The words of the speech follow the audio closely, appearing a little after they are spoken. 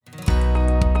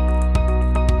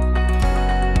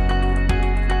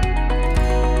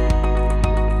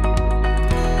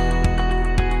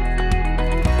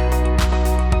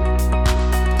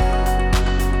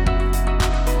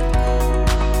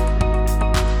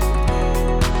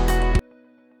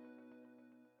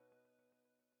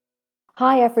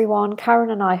Hi everyone,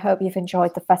 Karen and I hope you've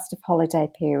enjoyed the festive holiday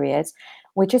period.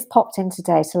 We just popped in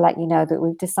today to let you know that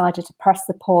we've decided to press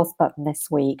the pause button this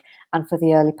week and for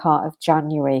the early part of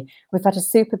January. We've had a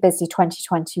super busy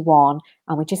 2021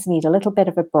 and we just need a little bit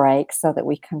of a break so that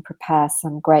we can prepare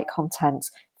some great content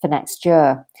for next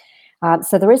year.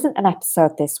 So there isn't an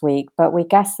episode this week, but we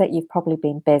guess that you've probably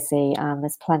been busy and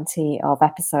there's plenty of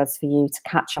episodes for you to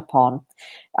catch up on.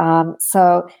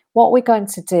 So what we're going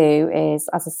to do is,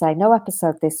 as I say, no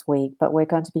episode this week, but we're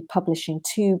going to be publishing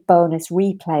 2 bonus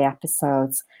replay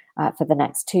episodes for the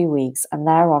next 2 weeks, and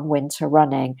they're on winter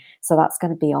running. So that's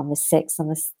going to be on the 6th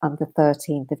and the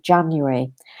 13th of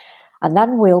January. And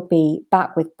then we'll be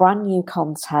back with brand new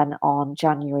content on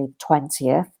January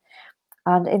 20th.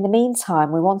 And in the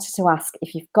meantime, we wanted to ask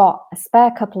if you've got a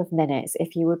spare couple of minutes,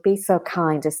 if you would be so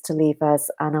kind as to leave us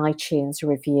an iTunes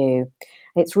review.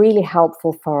 It's really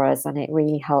helpful for us and it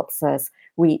really helps us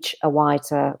reach a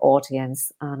wider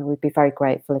audience. And we'd be very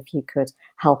grateful if you could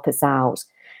help us out.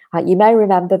 You may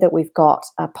remember that we've got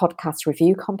a podcast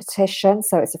review competition.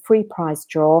 So it's a free prize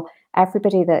draw.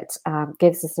 Everybody that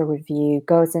gives us a review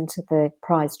goes into the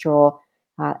prize draw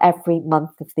every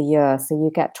month of the year. So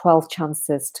you get 12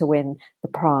 chances to win the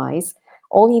prize.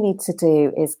 All you need to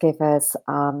do is give us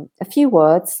a few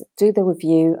words, do the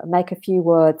review, make a few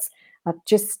words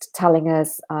just telling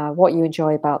us what you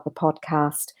enjoy about the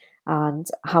podcast and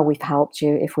how we've helped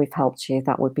you. If we've helped you,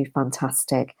 that would be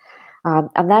fantastic.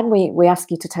 And then we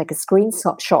ask you to take a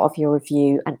screenshot of your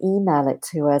review and email it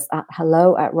to us at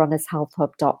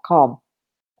hello@runnershealthhub.com.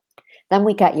 Then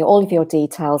we get you all of your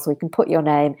details. We can put your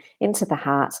name into the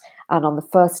hat. And on the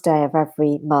first day of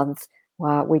every month,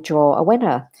 we draw a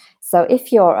winner. So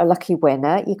if you're a lucky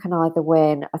winner, you can either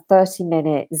win a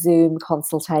 30-minute Zoom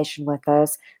consultation with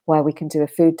us where we can do a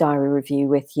food diary review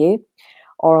with you.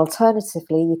 Or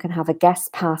alternatively, you can have a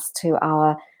guest pass to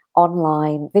our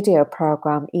online video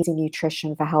program, Easy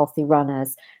Nutrition for Healthy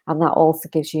Runners. And that also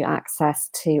gives you access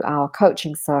to our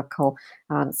coaching circle.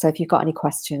 So if you've got any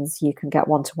questions, you can get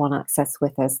one-to-one access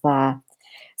with us there.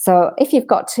 So if you've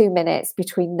got 2 minutes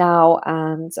between now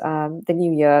and the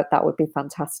new year, that would be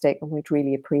fantastic and we'd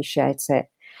really appreciate it.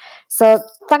 So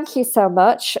thank you so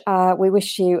much. We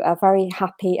wish you a very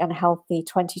happy and healthy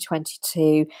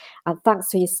 2022. And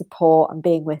thanks for your support and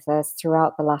being with us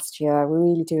throughout the last year. We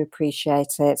really do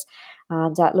appreciate it.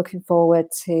 And looking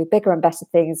forward to bigger and better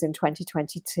things in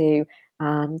 2022.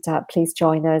 And please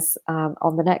join us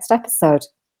on the next episode.